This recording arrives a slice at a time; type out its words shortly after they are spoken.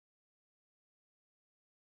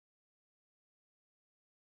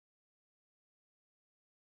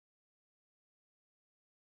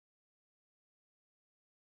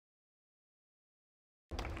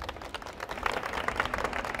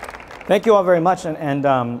Thank you all very much,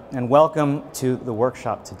 and welcome to the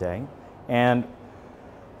workshop today. And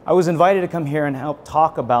I was invited to come here and help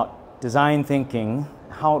talk about design thinking,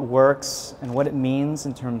 how it works, and what it means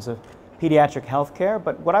in terms of pediatric healthcare.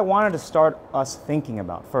 But what I wanted to start us thinking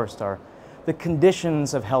about first are the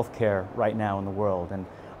conditions of healthcare right now in the world. And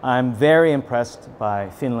I'm very impressed by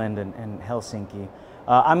Finland and Helsinki.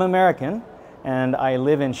 I'm American, and I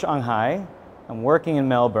live in Shanghai. I'm working in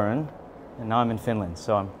Melbourne, and now I'm in Finland.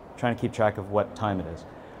 So I'm trying to keep track of what time it is.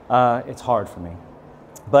 It's hard for me.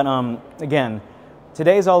 But again,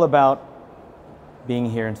 today's all about being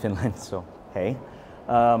here in Finland, so hey.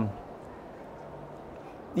 The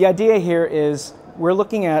idea here is we're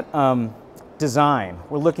looking at design.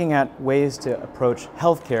 We're looking at ways to approach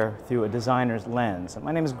healthcare through a designer's lens.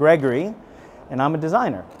 My name is Gregory, and I'm a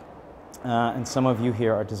designer. And some of you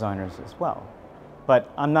here are designers as well. But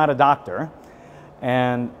I'm not a doctor.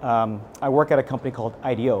 And I work at a company called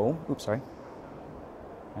IDEO. Oops, sorry.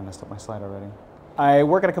 I messed up my slide already. I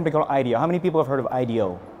work at a company called IDEO. How many people have heard of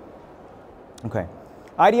IDEO? Okay.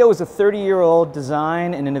 IDEO is a 30-year-old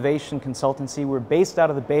design and innovation consultancy. We're based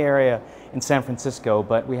out of the Bay Area in San Francisco,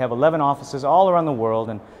 but we have 11 offices all around the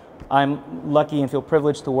world, and I'm lucky and feel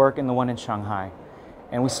privileged to work in the one in Shanghai.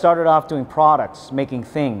 And we started off doing products, making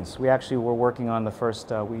things. We actually were working on the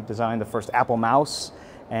first, we designed the first Apple mouse.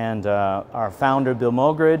 And our founder, Bill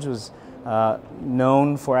Mulgridge, was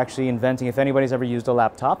known for actually inventing, if anybody's ever used a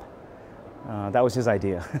laptop, that was his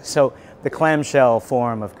idea. So the clamshell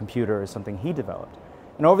form of computer is something he developed.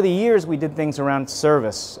 And over the years, we did things around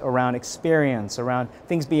service, around experience, around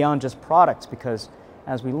things beyond just products, because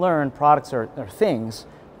as we learn, products are things,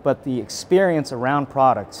 but the experience around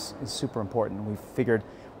products is super important. We figured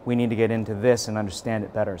we need to get into this and understand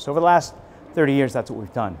it better. So over the last 30 years, that's what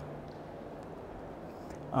we've done.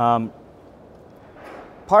 Part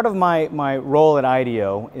of my role at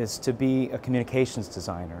IDEO is to be a communications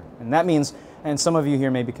designer. And that means, and some of you here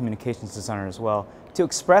may be communications designer as well, to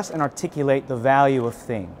express and articulate the value of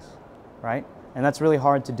things, right? And that's really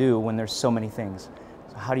hard to do when there's so many things.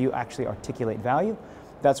 So how do you actually articulate value?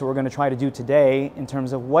 That's what we're going to try to do today in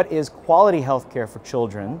terms of what is quality healthcare for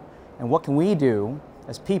children and what can we do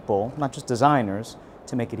as people, not just designers,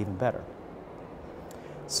 to make it even better.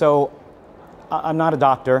 So I'm not a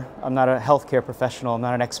doctor, I'm not a healthcare professional, I'm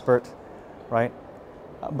not an expert, right?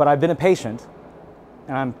 But I've been a patient,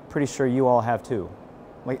 and I'm pretty sure you all have too.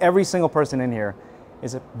 Like every single person in here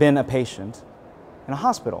has been a patient in a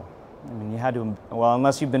hospital. I mean, you had to, well,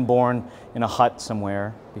 unless you've been born in a hut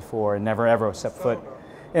somewhere before and never ever set foot.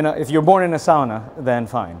 If you're born in a sauna, then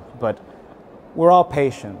fine. But we're all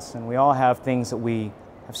patients, and we all have things that we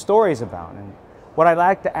have stories about. And what I'd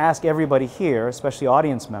like to ask everybody here, especially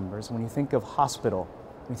audience members, when you think of hospital,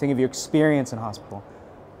 when you think of your experience in hospital,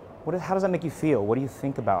 how does that make you feel? What do you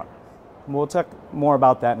think about? And we'll talk more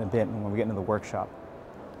about that in a bit when we get into the workshop.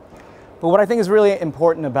 But what I think is really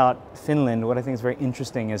important about Finland, what I think is very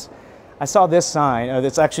interesting is, I saw this sign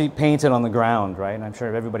that's actually painted on the ground, right? And I'm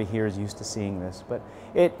sure everybody here is used to seeing this, but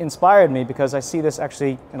it inspired me because I see this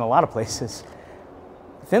actually in a lot of places.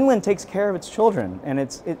 Finland takes care of its children, and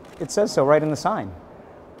it says so right in the sign.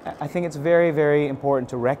 I think it's very, very important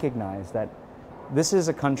to recognize that this is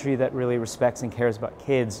a country that really respects and cares about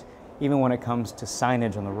kids, even when it comes to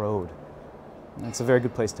signage on the road. And it's a very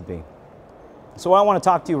good place to be. So what I want to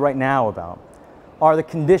talk to you right now about are the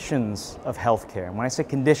conditions of healthcare. And when I say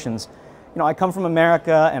conditions, I come from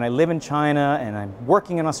America, and I live in China, and I'm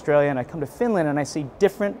working in Australia, and I come to Finland, and I see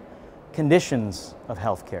different conditions of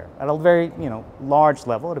healthcare at a very large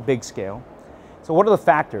level, at a big scale. So what are the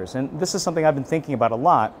factors? And this is something I've been thinking about a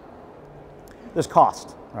lot. There's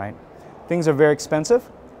cost, right? Things are very expensive.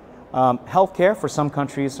 Healthcare for some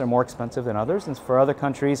countries are more expensive than others, and for other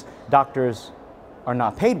countries, doctors are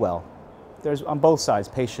not paid well. There's on both sides,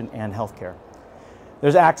 patient and healthcare.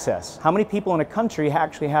 There's access. How many people in a country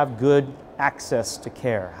actually have good access to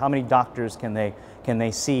care? How many doctors can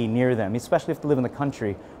they see near them, especially if they live in the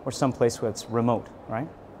country or someplace where it's remote, right?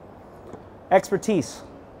 Expertise.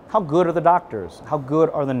 How good are the doctors? How good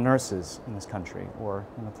are the nurses in this country or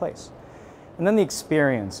in the place? And then the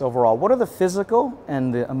experience overall. What are the physical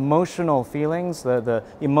and the emotional feelings, the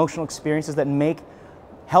emotional experiences that make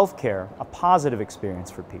healthcare a positive experience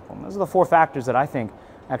for people? And those are the four factors that I think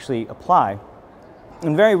actually apply.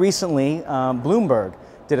 And very recently, Bloomberg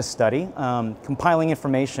did a study compiling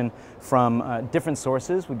information from different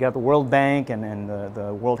sources. We got the World Bank and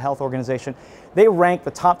the World Health Organization. They rank the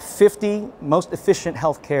top 50 most efficient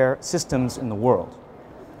healthcare systems in the world.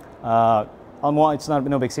 It's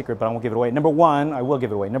no big secret, but I won't give it away. Number one, I will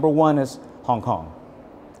give it away. Number 1 is Hong Kong.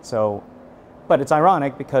 But it's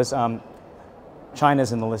ironic because 1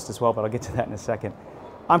 China's in the list as well, but I'll get to that in a second.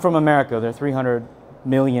 I'm from America. There are 300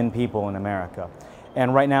 million people in America.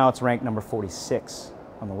 And right now it's ranked number 46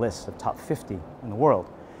 on the list of top 50 in the world.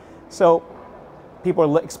 So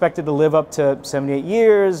people are expected to live up to 78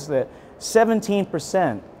 years. That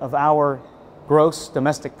 17% of our gross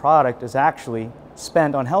domestic product is actually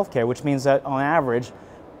spent on healthcare, which means that on average,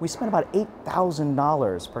 we spend about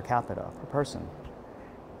 $8,000 per capita per person,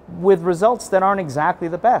 with results that aren't exactly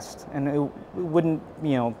the best. And it wouldn't,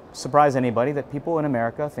 surprise anybody that people in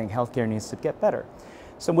America think healthcare needs to get better.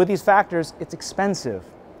 So with these factors, it's expensive.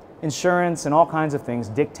 Insurance and all kinds of things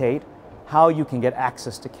dictate how you can get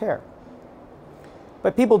access to care.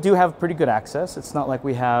 But people do have pretty good access. It's not like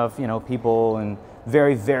we have, people in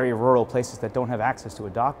very, very rural places that don't have access to a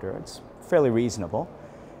doctor. It's fairly reasonable.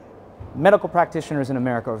 Medical practitioners in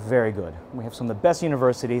America are very good. We have some of the best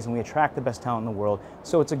universities and we attract the best talent in the world,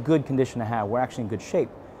 so it's a good condition to have. We're actually in good shape.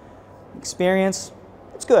 Experience,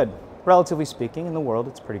 it's good. Relatively speaking, in the world,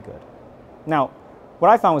 it's pretty good. Now, what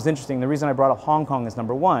I found was interesting, the reason I brought up Hong Kong as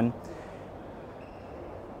number one,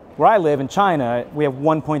 where I live in China, we have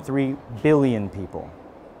 1.3 billion people,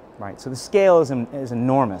 right? So the scale is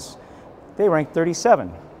enormous. They rank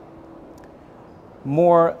 37.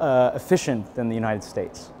 More efficient than the United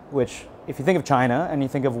States, which if you think of China and you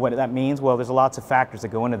think of what that means, well, there's lots of factors that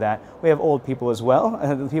go into that. We have old people as well,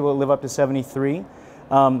 people that live up to 73.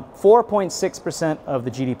 4.6% of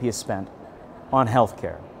the GDP is spent on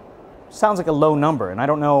healthcare. Sounds like a low number, and I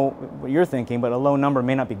don't know what you're thinking, but a low number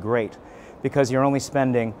may not be great because you're only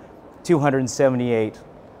spending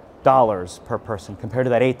 $278 per person compared to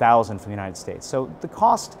that $8,000 from the United States. So the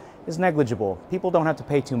cost is negligible. People don't have to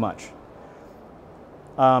pay too much.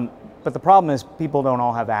 But the problem is people don't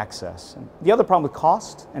all have access. And the other problem with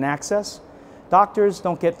cost and access, doctors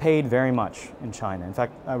don't get paid very much in China. In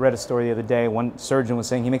fact, I read a story the other day. One surgeon was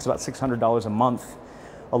saying he makes about $600 a month.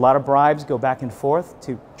 A lot of bribes go back and forth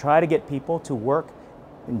to try to get people to work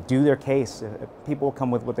and do their case. People come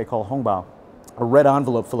with what they call hongbao, a red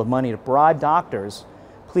envelope full of money to bribe doctors,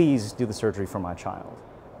 please do the surgery for my child.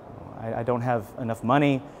 I don't have enough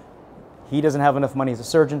money. He doesn't have enough money as a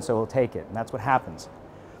surgeon, so he'll take it, and that's what happens.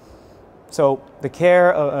 So the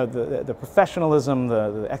care, the professionalism,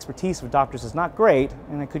 the expertise of doctors is not great,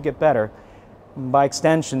 and it could get better. By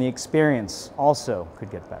extension, the experience also could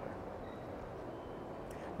get better.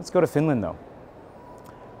 Let's go to Finland, though.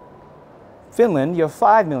 Finland, you have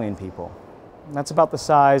 5 million people. That's about the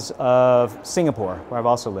size of Singapore, where I've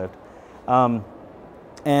also lived.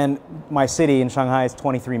 And my city in Shanghai is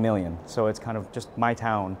 23 million, so it's kind of just my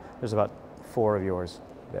town. There's about 4 of yours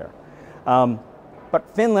there.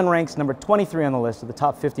 But Finland ranks number 23 on the list of the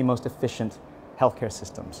top 50 most efficient healthcare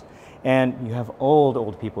systems. And you have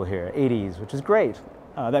old people here, 80s, which is great.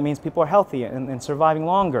 That means people are healthy and surviving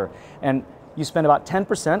longer. And you spend about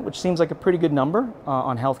 10%, which seems like a pretty good number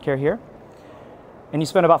on healthcare here. And you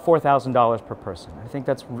spend about $4,000 per person. I think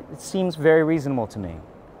it seems very reasonable to me.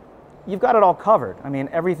 You've got it all covered. I mean,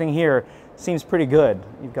 everything here seems pretty good.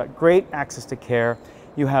 You've got great access to care.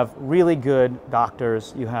 You have really good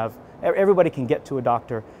doctors. Everybody can get to a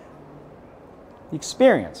doctor. The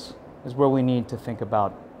experience is where we need to think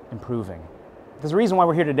about improving. Because the reason why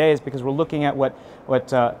we're here today is because we're looking at what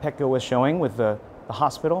Pekka was showing with the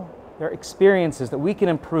hospital. There are experiences that we can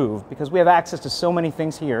improve because we have access to so many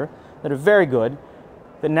things here that are very good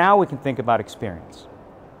that now we can think about experience.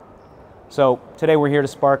 So today we're here to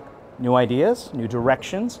spark new ideas, new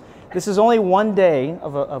directions. This is only one day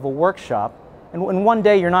of a workshop, and in one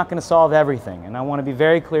day you're not going to solve everything, and I want to be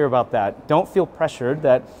very clear about that. Don't feel pressured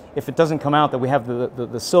that if it doesn't come out that we have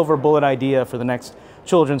the silver bullet idea for the next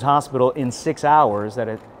children's hospital in 6 hours, that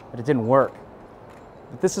it didn't work.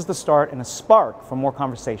 But this is the start and a spark for more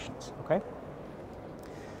conversations, okay?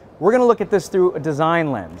 We're going to look at this through a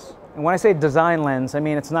design lens. And when I say design lens, I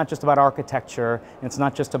mean it's not just about architecture, and it's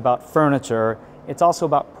not just about furniture, it's also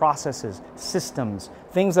about processes, systems,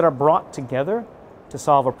 things that are brought together to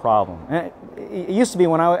solve a problem. And it used to be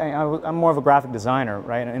when I'm more of a graphic designer,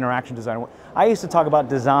 right, an interaction designer. I used to talk about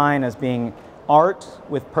design as being art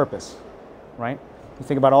with purpose, right? You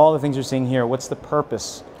think about all the things you're seeing here, what's the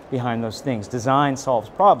purpose behind those things? Design solves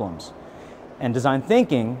problems. And design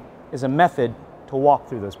thinking is a method to walk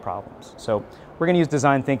through those problems. So we're going to use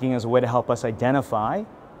design thinking as a way to help us identify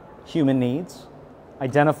human needs,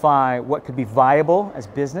 identify what could be viable as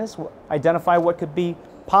business, identify what could be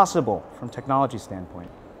possible from a technology standpoint.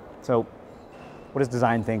 So what is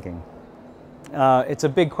design thinking? It's a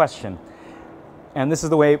big question. And this is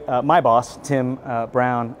the way my boss, Tim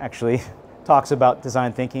Brown, actually talks about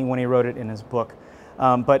design thinking when he wrote it in his book.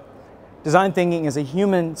 But design thinking is a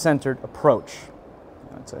human-centered approach.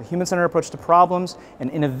 It's a human-centered approach to problems and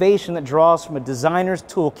innovation that draws from a designer's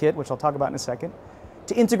toolkit, which I'll talk about in a second,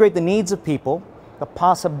 to integrate the needs of people, the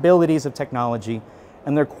possibilities of technology,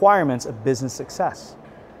 and the requirements of business success.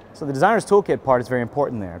 So the designer's toolkit part is very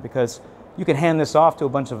important there, because you can hand this off to a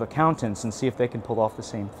bunch of accountants and see if they can pull off the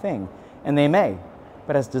same thing, and they may.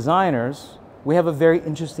 But as designers, we have a very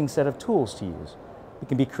interesting set of tools to use. We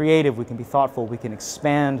can be creative, we can be thoughtful, we can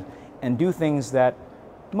expand and do things that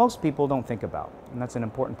most people don't think about, and that's an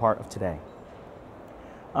important part of today.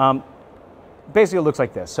 Basically it looks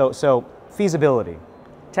like this. So feasibility,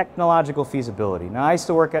 technological feasibility. Now I used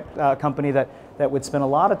to work at a company that would spend a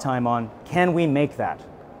lot of time on, can we make that?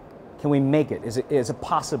 Can we make it? Is it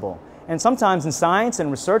possible? And sometimes in science and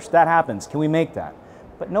research that happens. Can we make that?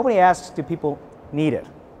 But nobody asks, do people need it?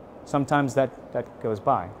 Sometimes that goes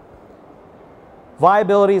by.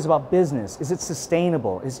 Viability is about business. Is it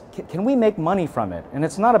sustainable? Can we make money from it? And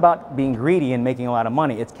it's not about being greedy and making a lot of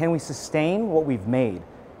money. It's, can we sustain what we've made?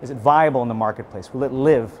 Is it viable in the marketplace? Will it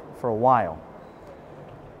live for a while?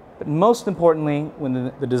 But most importantly,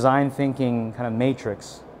 when the design thinking kind of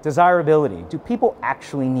matrix, desirability. Do people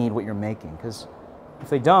actually need what you're making? Because if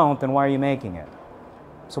they don't, then why are you making it?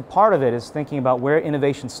 So part of it is thinking about where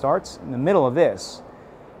innovation starts in the middle of this,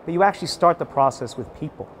 but you actually start the process with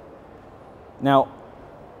people. Now,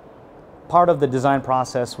 part of the design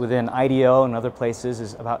process within IDEO and other places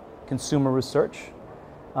is about consumer research.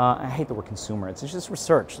 I hate the word consumer. It's just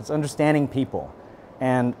research. It's understanding people.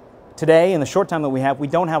 And today, in the short time that we have, we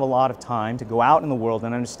don't have a lot of time to go out in the world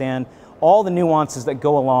and understand all the nuances that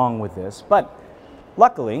go along with this. But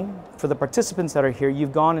luckily, for the participants that are here,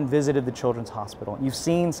 you've gone and visited the Children's Hospital. You've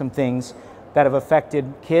seen some things that have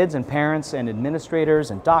affected kids and parents and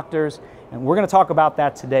administrators and doctors, and we're going to talk about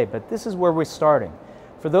that today, but this is where we're starting.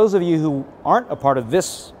 For those of you who aren't a part of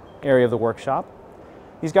this area of the workshop,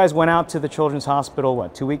 these guys went out to the Children's Hospital,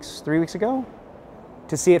 what, 3 weeks ago?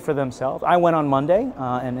 To see it for themselves. I went on Monday,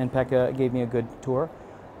 and Pekka gave me a good tour.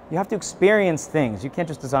 You have to experience things. You can't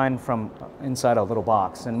just design from inside a little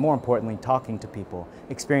box, and more importantly, talking to people,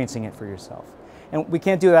 experiencing it for yourself. And we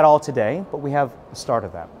can't do that all today, but we have a start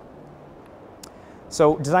of that.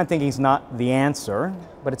 So design thinking is not the answer,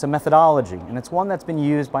 but it's a methodology, and it's one that's been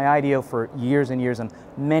used by IDEO for years and years, and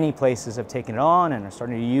many places have taken it on and are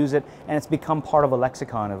starting to use it, and it's become part of a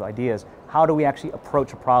lexicon of ideas. How do we actually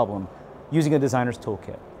approach a problem using a designer's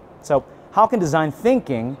toolkit? So how can design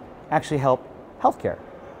thinking actually help healthcare?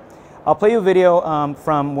 I'll play you a video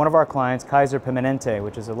from one of our clients, Kaiser Permanente,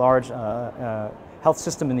 which is a large health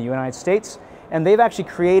system in the United States, and they've actually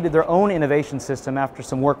created their own innovation system after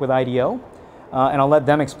some work with IDEO. And I'll let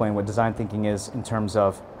them explain what design thinking is in terms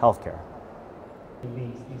of healthcare.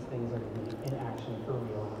 These things are in action for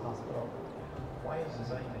real in the hospital. Why is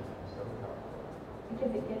design thinking so powerful?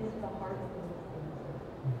 Because it gets to the heart of the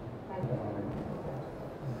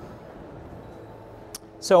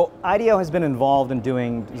So IDEO has been involved in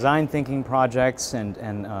doing design thinking projects and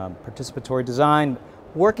participatory design,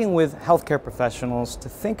 working with healthcare professionals to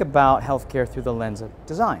think about healthcare through the lens of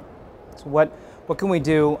design. So what can we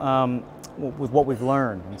do with what we've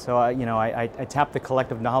learned? And so I tap the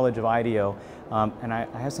collective knowledge of IDEO, and I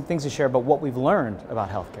have some things to share about what we've learned about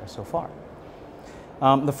healthcare so far.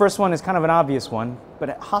 The first one is kind of an obvious one,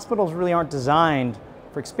 but hospitals really aren't designed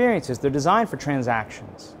for experiences. They're designed for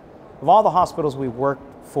transactions. Of all the hospitals we work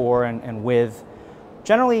for and with,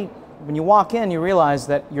 generally when you walk in, you realize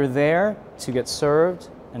that you're there to get served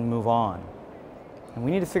and move on. And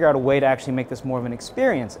we need to figure out a way to actually make this more of an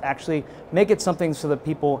experience, actually make it something so that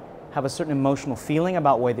people have a certain emotional feeling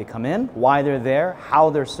about why they come in, why they're there, how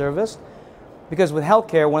they're serviced. Because with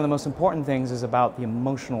healthcare, one of the most important things is about the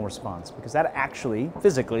emotional response, because that actually,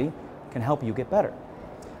 physically, can help you get better.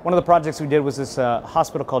 One of the projects we did was this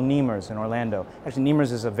hospital called Nemours in Orlando. Actually,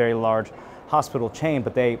 Nemours is a very large hospital chain,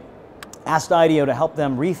 but they asked IDEO to help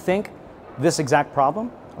them rethink this exact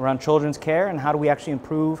problem around children's care and how do we actually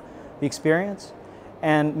improve the experience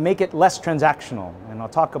and make it less transactional. And I'll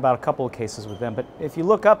talk about a couple of cases with them, but if you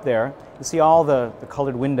look up there, you see all the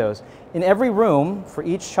colored windows. In every room, for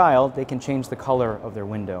each child, they can change the color of their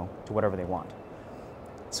window to whatever they want.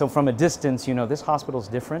 So from a distance, you know this hospital is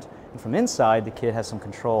different, and from inside, the kid has some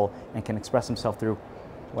control and can express himself through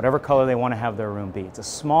whatever color they want to have their room be. It's a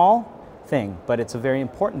small thing, but it's a very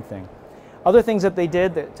important thing. Other things that they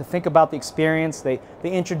did to think about the experience, they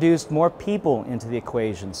introduced more people into the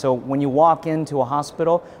equation. So when you walk into a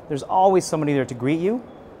hospital, there's always somebody there to greet you,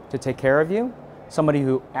 to take care of you, somebody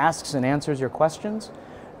who asks and answers your questions.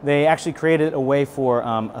 They actually created a way for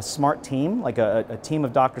a smart team, like a team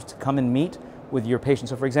of doctors to come and meet with your patient.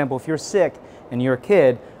 So for example, if you're sick and you're a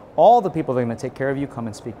kid, all the people that are going to take care of you come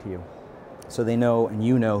and speak to you. so they know and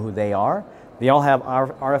you know who they are. They all have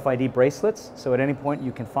RFID bracelets, so at any point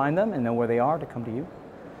you can find them and know where they are to come to you.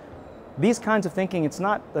 These kinds of thinking, it's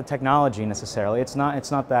not the technology necessarily. It's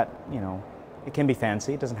not that, it can be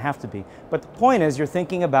fancy. It doesn't have to be. But the point is, you're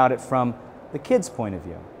thinking about it from the kid's point of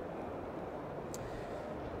view.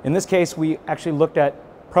 In this case, we actually looked at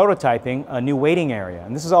prototyping a new waiting area.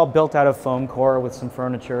 And this is all built out of foam core with some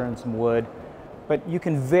furniture and some wood. But you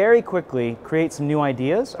can very quickly create some new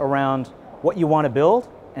ideas around what you want to build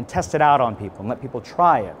and test it out on people and let people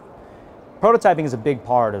try it. Prototyping is a big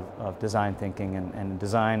part of design thinking and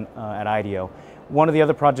design at IDEO. One of the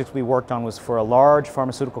other projects we worked on was for a large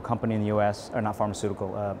pharmaceutical company in the US, or not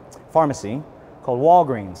pharmaceutical, pharmacy called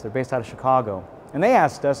Walgreens. They're based out of Chicago. And they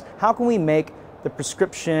asked us, how can we make the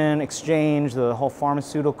prescription exchange, the whole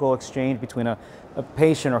pharmaceutical exchange between a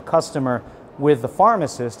patient or customer with the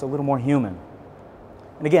pharmacist a little more human?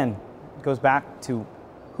 And again, it goes back to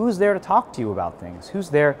who's there to talk to you about things? Who's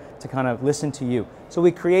there to kind of listen to you? So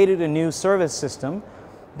we created a new service system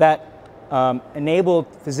that enabled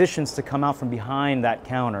physicians to come out from behind that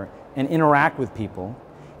counter and interact with people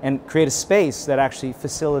and create a space that actually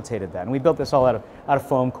facilitated that. And we built this all out of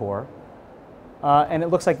foam core. And it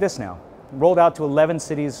looks like this now. Rolled out to 11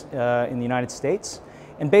 cities in the United States.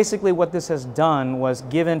 And basically what this has done was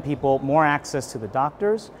given people more access to the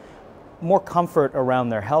doctors, more comfort around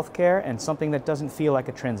their health care, and something that doesn't feel like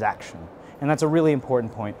a transaction. And that's a really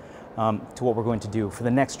important point to what we're going to do for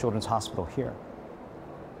the next children's hospital here.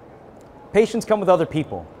 Patients come with other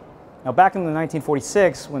people. Now back in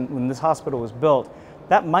 1946, when this hospital was built,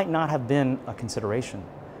 that might not have been a consideration.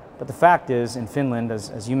 But the fact is, in Finland,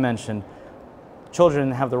 as you mentioned,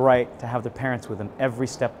 children have the right to have their parents with them every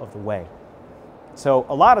step of the way. So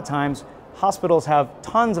a lot of times, hospitals have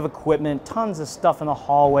tons of equipment, tons of stuff in the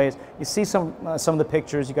hallways. You see some of the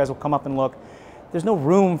pictures, you guys will come up and look. There's no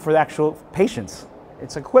room for the actual patients.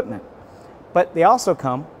 It's equipment. But they also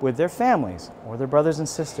come with their families, or their brothers and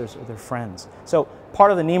sisters, or their friends. So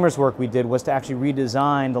part of the Niemers work we did was to actually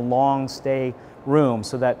redesign the long stay room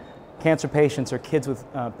so that cancer patients or kids with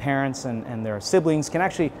parents and their siblings can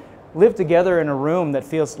actually live together in a room that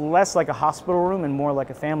feels less like a hospital room and more like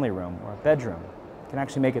a family room or a bedroom. Can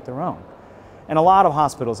actually make it their own. And a lot of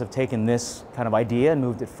hospitals have taken this kind of idea and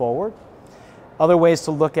moved it forward. Other ways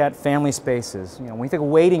to look at family spaces. When you think of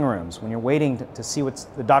waiting rooms, when you're waiting to see what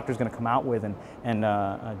the doctor's going to come out with and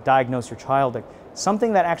diagnose your child, like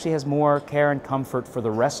something that actually has more care and comfort for the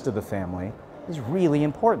rest of the family is really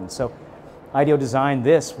important. So IDEO designed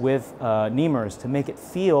this with Niemers to make it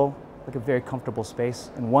feel like a very comfortable space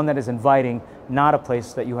and one that is inviting, not a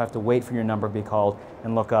place that you have to wait for your number to be called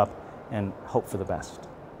and look up and hope for the best.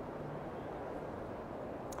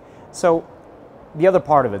 So the other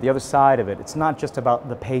part of it, the other side of it, it's not just about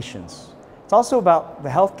the patients. It's also about the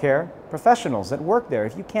healthcare professionals that work there.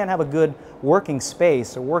 If you can't have a good working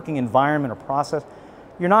space or working environment or process,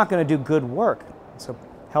 you're not going to do good work. So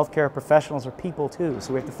healthcare professionals are people too,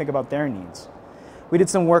 so we have to think about their needs. We did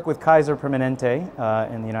some work with Kaiser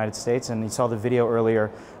Permanente in the United States, and you saw the video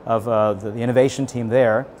earlier of the innovation team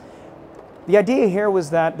there. The idea here was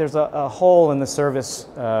that there's a hole in the service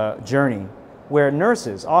journey where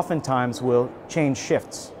nurses oftentimes will change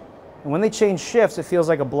shifts. And when they change shifts, it feels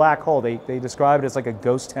like a black hole. They describe it as like a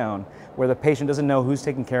ghost town where the patient doesn't know who's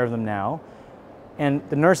taking care of them now. And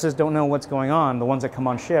the nurses don't know what's going on. The ones that come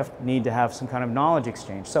on shift need to have some kind of knowledge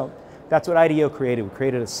exchange. So that's what IDEO created. We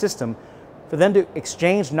created a system for them to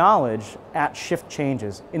exchange knowledge at shift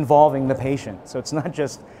changes involving the patient. So it's not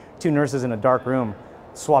just two nurses in a dark room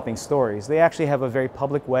swapping stories. They actually have a very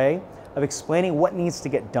public way of explaining what needs to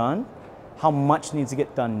get done, how much needs to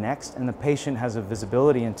get done next, and the patient has a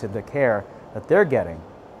visibility into the care that they're getting.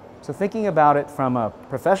 So thinking about it from a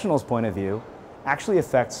professional's point of view actually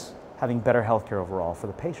affects having better healthcare overall for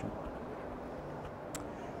the patient.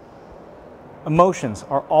 Emotions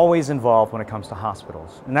are always involved when it comes to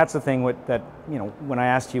hospitals. And that's the thing that, when I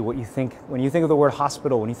asked you what you think, when you think of the word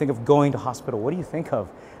hospital, when you think of going to hospital, what do you think of?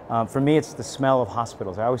 For me, it's the smell of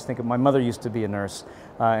hospitals. I always think of, my mother used to be a nurse,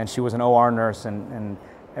 and she was an OR nurse, and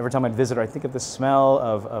every time I'd visit her, I think of the smell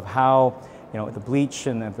of how, the bleach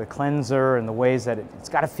and the cleanser and the ways that it's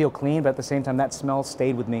got to feel clean, but at the same time, that smell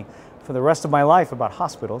stayed with me for the rest of my life about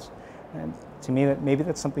hospitals. And to me, maybe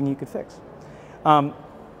that's something you could fix.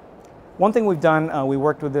 One thing we've done, we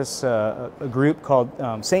worked with this a group called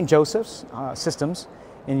St. Joseph's Systems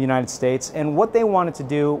in the United States, and what they wanted to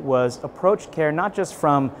do was approach care not just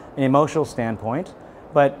from an emotional standpoint,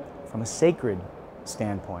 but from a sacred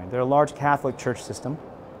standpoint. They're a large Catholic church system,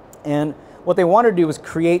 and what they wanted to do was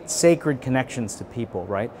create sacred connections to people,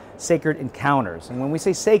 right? Sacred encounters. And when we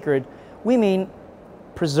say sacred, we mean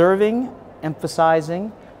preserving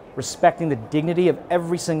emphasizing, respecting the dignity of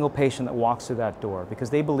every single patient that walks through that door, because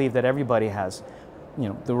they believe that everybody has,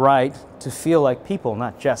 the right to feel like people,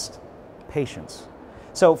 not just patients.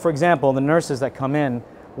 So, for example, the nurses that come in,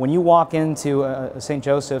 when you walk into St.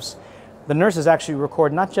 Joseph's, the nurses actually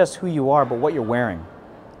record not just who you are, but what you're wearing.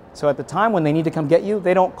 So at the time when they need to come get you,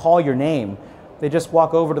 they don't call your name. They just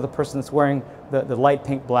walk over to the person that's wearing the light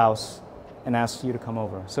pink blouse and ask you to come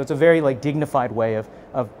over. So it's a very dignified way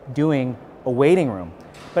of doing a waiting room.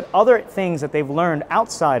 But other things that they've learned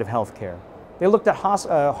outside of healthcare, they looked at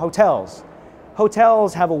hotels.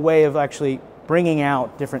 Hotels have a way of actually bringing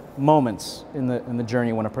out different moments in the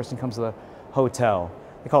journey when a person comes to the hotel.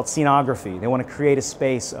 They call it scenography. They want to create a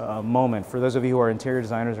space, a moment. For those of you who are interior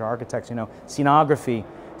designers or architects, scenography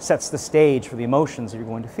sets the stage for the emotions that you're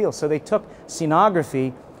going to feel. So they took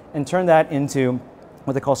scenography and turned that into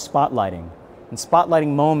what they call spotlighting, and spotlighting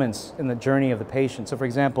moments in the journey of the patient. So for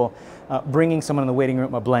example, bringing someone in the waiting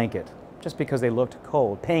room a blanket, just because they looked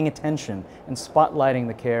cold, paying attention and spotlighting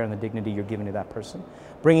the care and the dignity you're giving to that person.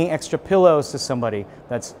 Bringing extra pillows to somebody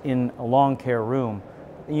that's in a long care room.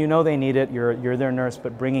 You know they need it, you're their nurse,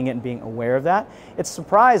 but bringing it and being aware of that. It's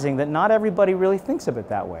surprising that not everybody really thinks of it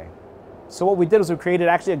that way. So what we did was we created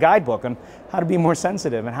actually a guidebook on how to be more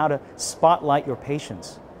sensitive and how to spotlight your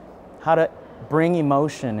patients, how to bring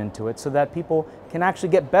emotion into it so that people can actually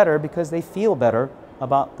get better because they feel better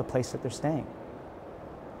about the place that they're staying.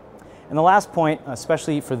 And the last point,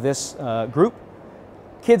 especially for this group,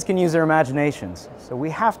 kids can use their imaginations. So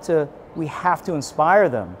we have to inspire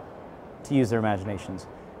them to use their imaginations.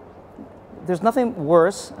 There's nothing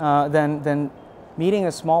worse than meeting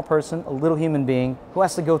a small person, a little human being, who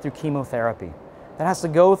has to go through chemotherapy, that has to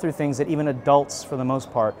go through things that even adults, for the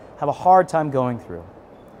most part, have a hard time going through.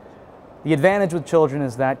 The advantage with children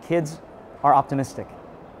is that kids are optimistic.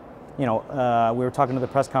 We were talking to the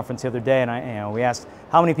press conference the other day, and we asked,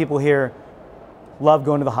 how many people here love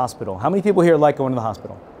going to the hospital? How many people here like going to the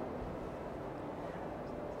hospital?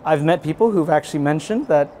 I've met people who've actually mentioned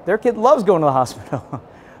that their kid loves going to the hospital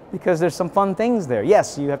because there's some fun things there.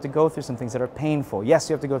 Yes, you have to go through some things that are painful. Yes,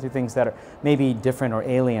 you have to go through things that are maybe different or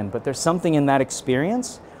alien, but there's something in that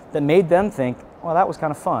experience that made them think, well, that was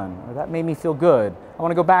kind of fun, or that made me feel good. I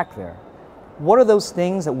want to go back there. What are those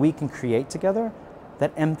things that we can create together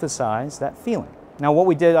that emphasize that feeling? Now, what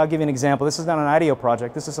we did, I'll give you an example. This is not an IDEO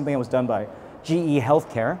project. This is something that was done by GE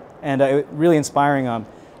Healthcare, and really inspiring.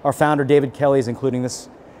 Our founder, David Kelly, is including this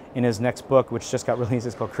in his next book, which just got released.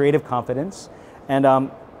 It's called Creative Confidence.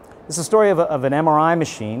 And it's a story of an MRI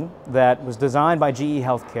machine that was designed by GE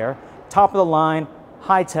Healthcare, top of the line,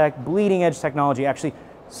 high-tech, bleeding-edge technology, actually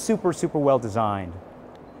super, super well designed.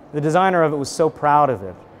 The designer of it was so proud of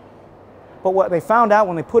it. But what they found out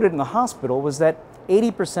when they put it in the hospital was that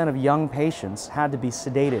 80% of young patients had to be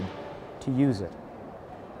sedated to use it.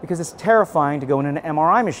 Because it's terrifying to go in an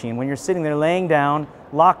MRI machine when you're sitting there laying down,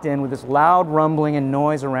 locked in with this loud rumbling and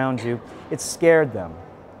noise around you. It scared them.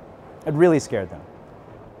 It really scared them.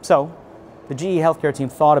 So the GE Healthcare team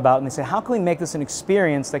thought about it and they said, how can we make this an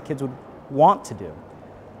experience that kids would want to do?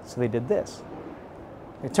 So they did this.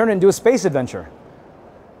 They turned it into a space adventure.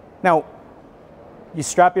 Now, you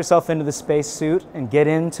strap yourself into the space suit and get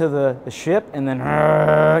into the ship, and then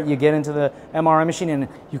you get into the MRI machine and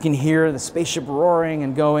you can hear the spaceship roaring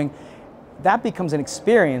and going. That becomes an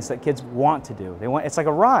experience that kids want to do. It's like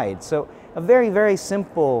a ride. So a very, very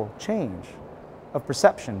simple change of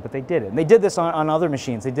perception, but they did it. And they did this on other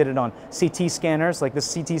machines. They did it on CT scanners, like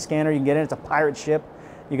this CT scanner, you can get in, it's a pirate ship.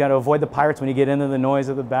 You got to avoid the pirates when you get into the noise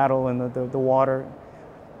of the battle and the water.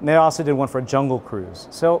 And they also did one for a jungle cruise.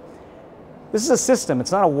 So this is a system,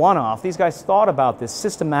 it's not a one-off. These guys thought about this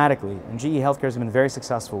systematically, and GE Healthcare has been very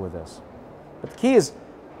successful with this. But the key is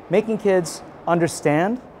making kids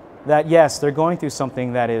understand that yes, they're going through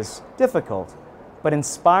something that is difficult, but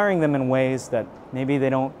inspiring them in ways that maybe they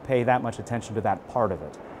don't pay that much attention to that part of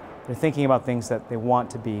it. They're thinking about things that they want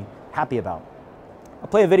to be happy about. I'll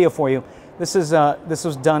play a video for you. This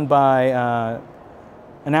was done by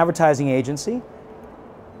an advertising agency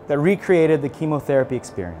that recreated the chemotherapy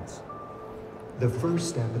experience. The first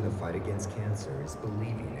step in the fight against cancer is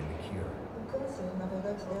believing in the cure. O câncer, na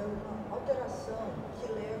verdade, é uma alteração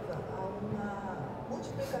que leva a uma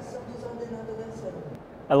multiplicação desordenada das células.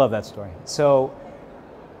 I love that story. So,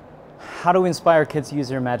 how do we inspire kids to use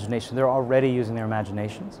their imagination? They're already using their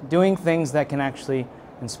imaginations. Doing things that can actually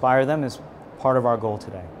inspire them is part of our goal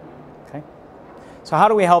today. Okay? So how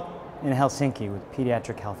do we help in Helsinki with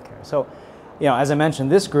pediatric healthcare? So, as I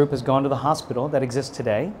mentioned, this group has gone to the hospital that exists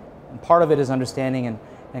today. And part of it is understanding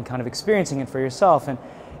and kind of experiencing it for yourself. And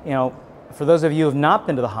for those of you who have not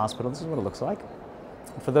been to the hospital, this is what it looks like.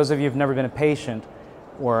 For those of you who've never been a patient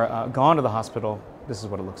or gone to the hospital, this is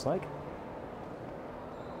what it looks like.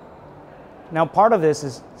 Now, part of this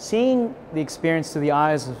is seeing the experience through the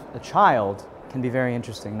eyes of a child can be very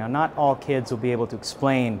interesting. Now, not all kids will be able to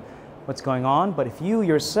explain what's going on, but if you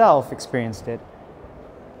yourself experienced it,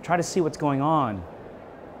 try to see what's going on.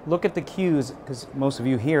 Look at the cues, because most of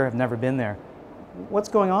you here have never been there. What's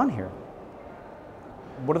going on here?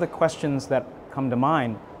 What are the questions that come to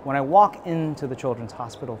mind when I walk into the Children's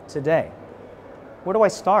Hospital today? Where do I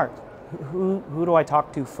start? Who do I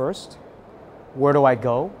talk to first? Where do I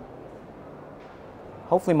go?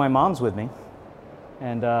 Hopefully my mom's with me,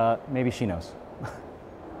 and maybe she knows.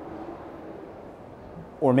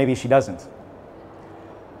 Or maybe she doesn't.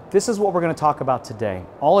 This is what we're going to talk about today.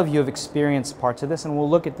 All of you have experienced parts of this, and we'll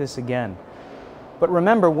look at this again. But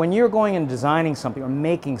remember, when you're going and designing something or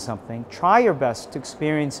making something, try your best to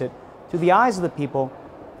experience it through the eyes of the people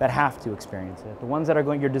that have to experience it, the ones that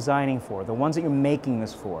you're designing for, the ones that you're making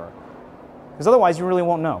this for. Because otherwise you really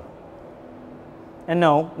won't know. And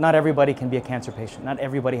no, not everybody can be a cancer patient. Not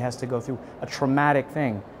everybody has to go through a traumatic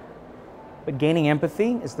thing. But gaining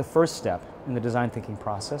empathy is the first step in the design thinking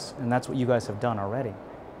process, and that's what you guys have done already.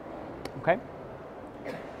 Okay?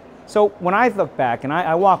 So when I look back and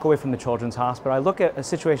I walk away from the Children's Hospital, I look at a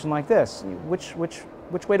situation like this.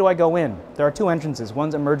 Which way do I go in? There are two entrances.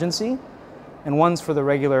 One's emergency, and one's for the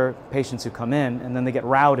regular patients who come in, and then they get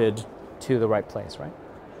routed to the right place, right?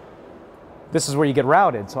 This is where you get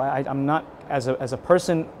routed. So I'm not, as a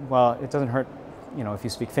person, well, it doesn't hurt, you know, if you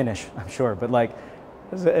speak Finnish, I'm sure, but like,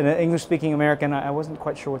 as an English-speaking American, I wasn't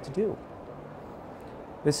quite sure what to do.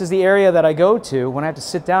 This is the area that I go to when I have to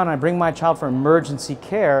sit down and I bring my child for emergency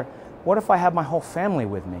care. What if I have my whole family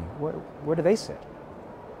with me? Where do they sit?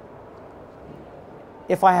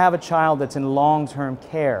 If I have a child that's in long-term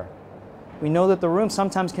care, we know that the room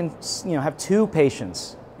sometimes can, you know, have two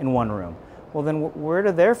patients in one room. Well, then where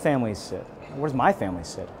do their families sit? Where's my family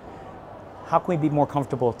sit? How can we be more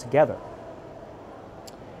comfortable together?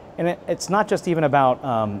 And it's not just even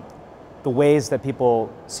about the ways that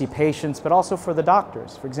people see patients, but also for the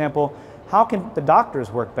doctors. For example, how can the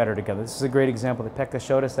doctors work better together? This is a great example that Pekka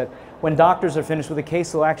showed us, that when doctors are finished with a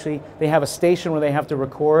case, they have a station where they have to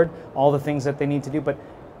record all the things that they need to do, but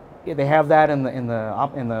they have that in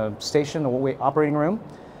the station, the operating room,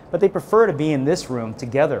 but they prefer to be in this room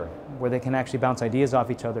together where they can actually bounce ideas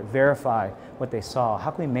off each other, verify what they saw.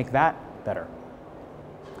 How can we make that better?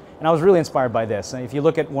 And I was really inspired by this. If you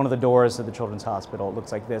look at one of the doors of the Children's Hospital, it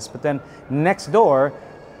looks like this, but then next door,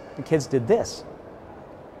 the kids did this.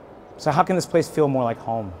 So how can this place feel more like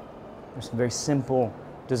home? There's some very simple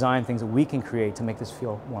design things that we can create to make this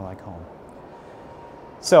feel more like home.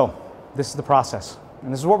 So this is the process.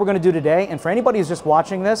 And this is what we're going to do today. And for anybody who's just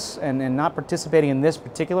watching this and not participating in this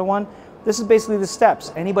particular one, this is basically the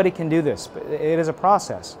steps. Anybody can do this, but it is a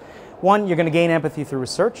process. One, you're going to gain empathy through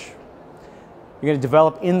research. You're going to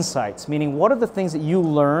develop insights, meaning what are the things that you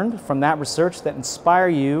learned from that research that inspire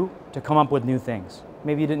you to come up with new things?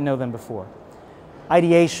 Maybe you didn't know them before.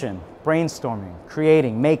 Ideation, brainstorming,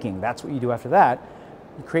 creating, making, that's what you do after that.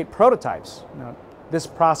 You create prototypes. Now, this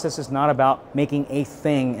process is not about making a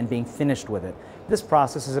thing and being finished with it. This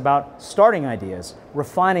process is about starting ideas,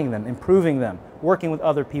 refining them, improving them, working with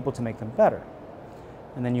other people to make them better.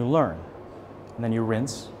 And then you learn. And then you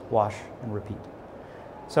rinse, wash, and repeat.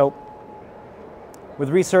 So, with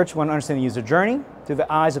research, we want to understand the user journey through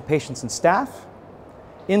the eyes of patients and staff.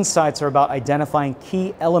 Insights are about identifying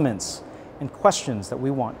key elements and questions that we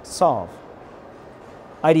want to solve.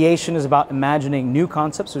 Ideation is about imagining new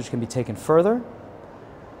concepts which can be taken further.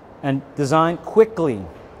 And design quickly,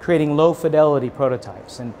 creating low-fidelity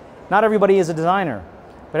prototypes. And not everybody is a designer,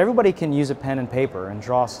 but everybody can use a pen and paper and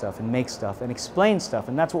draw stuff and make stuff and explain stuff,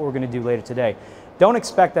 and that's what we're going to do later today. Don't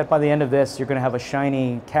expect that by the end of this you're going to have a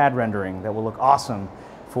shiny CAD rendering that will look awesome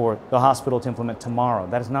for the hospital to implement tomorrow.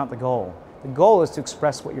 That is not the goal. The goal is to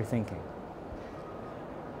express what you're thinking.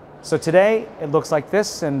 So today it looks like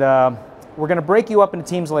this, and we're going to break you up into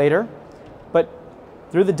teams later, but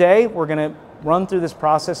through the day we're going to run through this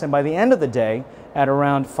process, and by the end of the day at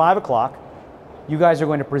around 5 o'clock you guys are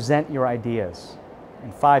going to present your ideas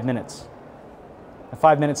in 5 minutes. And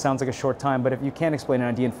 5 minutes sounds like a short time, but if you can't explain an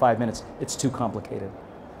idea in 5 minutes, it's too complicated.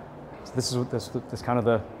 So this kind of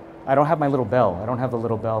the, I don't have my little bell. I don't have the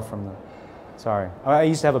little bell from the, sorry. I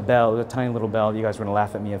used to have a bell, a tiny little bell you guys were going to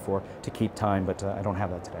laugh at me for to keep time, but I don't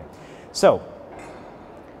have that today. So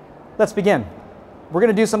let's begin. We're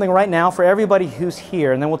going to do something right now for everybody who's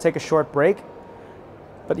here, and then we'll take a short break.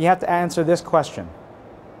 But you have to answer this question.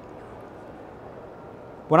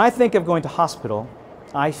 When I think of going to hospital,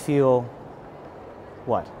 I feel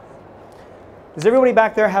what? Does everybody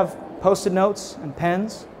back there have Post-it notes and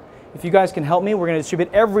pens? If you guys can help me, we're going to distribute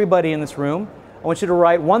everybody in this room. I want you to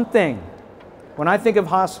write one thing. When I think of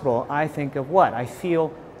hospital, I think of what? I feel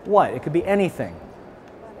what? It could be anything.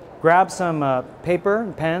 Grab some paper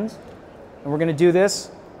and pens, and we're going to do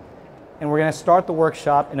this, and we're going to start the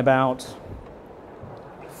workshop in about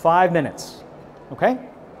 5 minutes. Okay?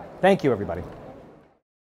 Thank you, everybody.